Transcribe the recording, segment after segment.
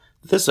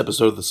This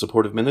episode of the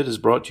Supportive Minute is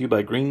brought to you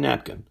by Green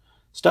Napkin.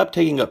 Stop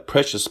taking up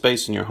precious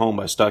space in your home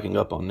by stocking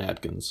up on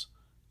napkins.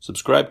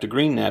 Subscribe to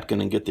Green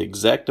Napkin and get the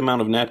exact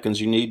amount of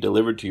napkins you need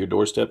delivered to your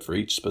doorstep for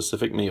each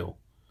specific meal.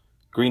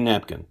 Green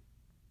Napkin.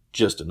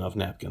 Just enough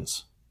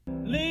napkins.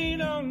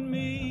 Lean on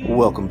me.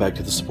 Welcome back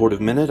to the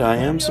Supportive Minute. I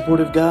am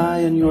Supportive Guy,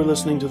 and you are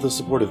listening to the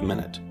Supportive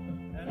Minute.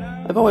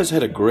 I've always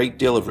had a great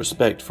deal of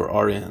respect for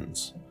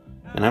RNs,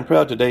 and I'm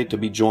proud today to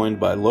be joined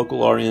by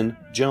local RN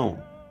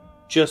Joan.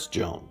 Just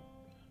Joan.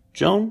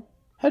 Joan,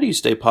 how do you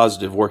stay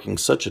positive working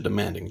such a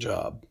demanding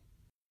job?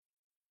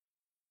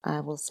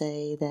 I will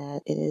say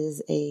that it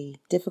is a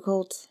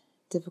difficult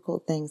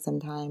thing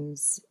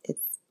sometimes.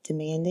 It's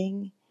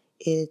demanding.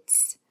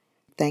 It's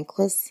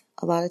thankless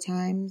a lot of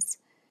times.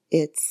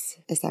 It's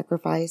a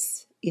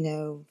sacrifice,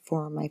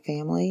 for my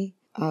family.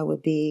 I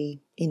would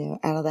be,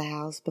 out of the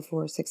house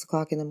before 6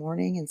 o'clock in the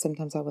morning, and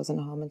sometimes I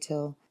wasn't home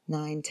until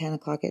 9, 10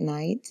 o'clock at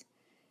night.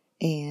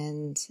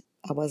 And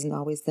I wasn't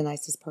always the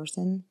nicest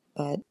person,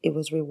 but it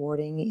was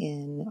rewarding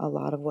in a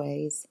lot of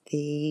ways.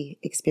 The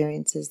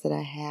experiences that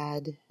I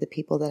had, the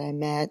people that I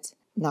met,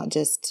 not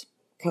just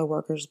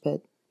coworkers,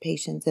 but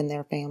patients and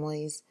their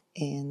families,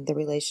 and the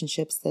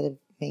relationships that have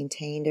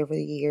maintained over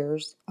the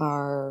years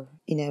are,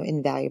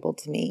 invaluable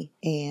to me.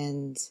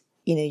 And,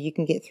 you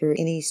can get through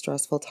any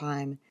stressful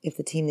time if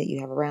the team that you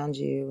have around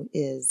you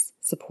is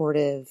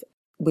supportive.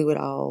 We would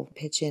all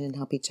pitch in and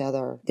help each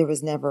other. There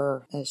was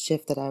never a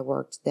shift that I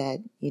worked that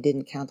you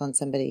didn't count on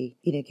somebody,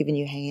 giving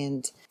you a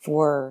hand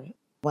for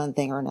one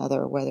thing or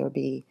another, whether it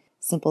be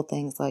simple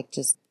things like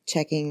just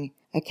checking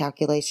a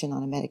calculation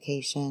on a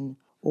medication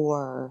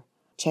or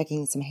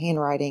checking some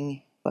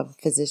handwriting of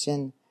a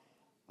physician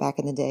back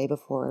in the day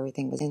before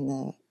everything was in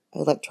the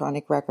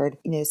electronic record,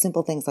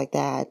 simple things like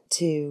that,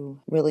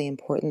 to really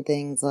important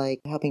things like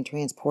helping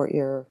transport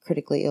your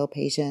critically ill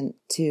patient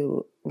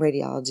to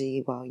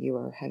radiology while you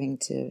were having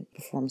to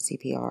perform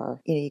CPR.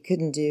 You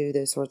couldn't do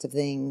those sorts of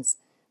things,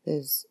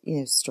 those,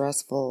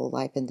 stressful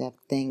life and death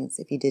things,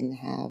 if you didn't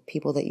have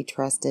people that you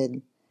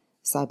trusted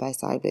side by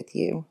side with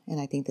you. And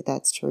I think that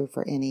that's true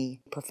for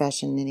any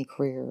profession, any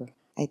career.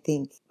 I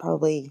think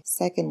probably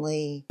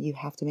secondly, you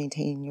have to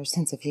maintain your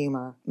sense of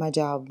humor. My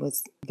job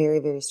was very,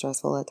 very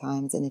stressful at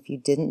times. And if you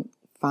didn't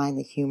find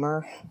the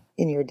humor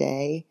in your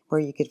day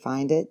where you could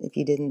find it, if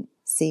you didn't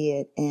see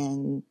it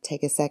and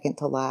take a second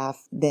to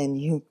laugh, then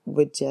you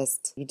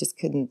just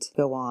couldn't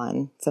go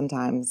on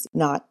sometimes.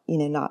 Not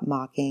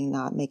mocking,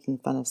 not making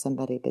fun of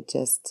somebody, but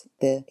just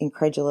the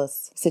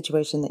incredulous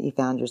situation that you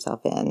found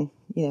yourself in.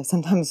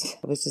 Sometimes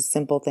it was just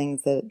simple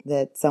things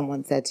that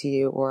someone said to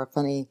you, or a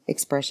funny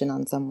expression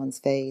on someone's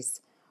face,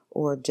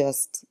 or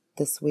just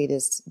the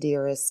sweetest,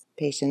 dearest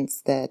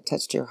patients that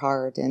touched your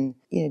heart, and,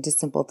 just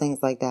simple things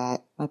like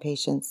that. My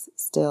patients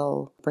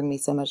still bring me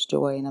so much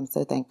joy, and I'm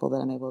so thankful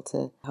that I'm able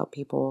to help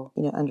people,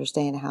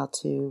 understand how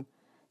to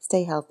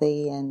stay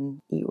healthy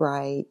and eat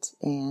right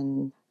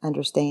and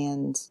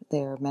understand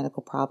their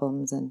medical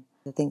problems and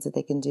the things that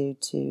they can do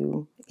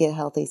to get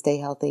healthy, stay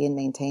healthy, and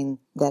maintain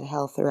that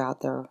health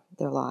throughout their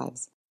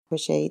lives.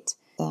 Appreciate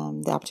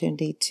the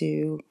opportunity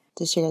to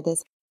share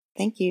this.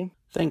 Thank you.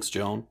 Thanks,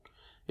 Joan.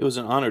 It was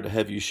an honor to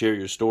have you share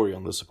your story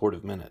on the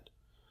Supportive Minute.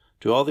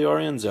 To all the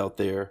RNs out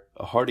there,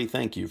 a hearty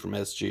thank you from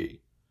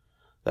SG.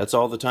 That's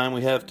all the time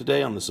we have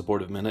today on the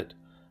Supportive Minute.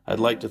 I'd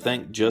like to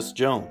thank Just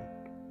Joan.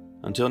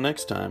 Until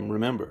next time,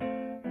 remember,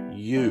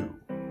 you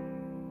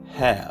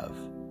have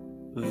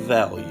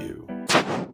value.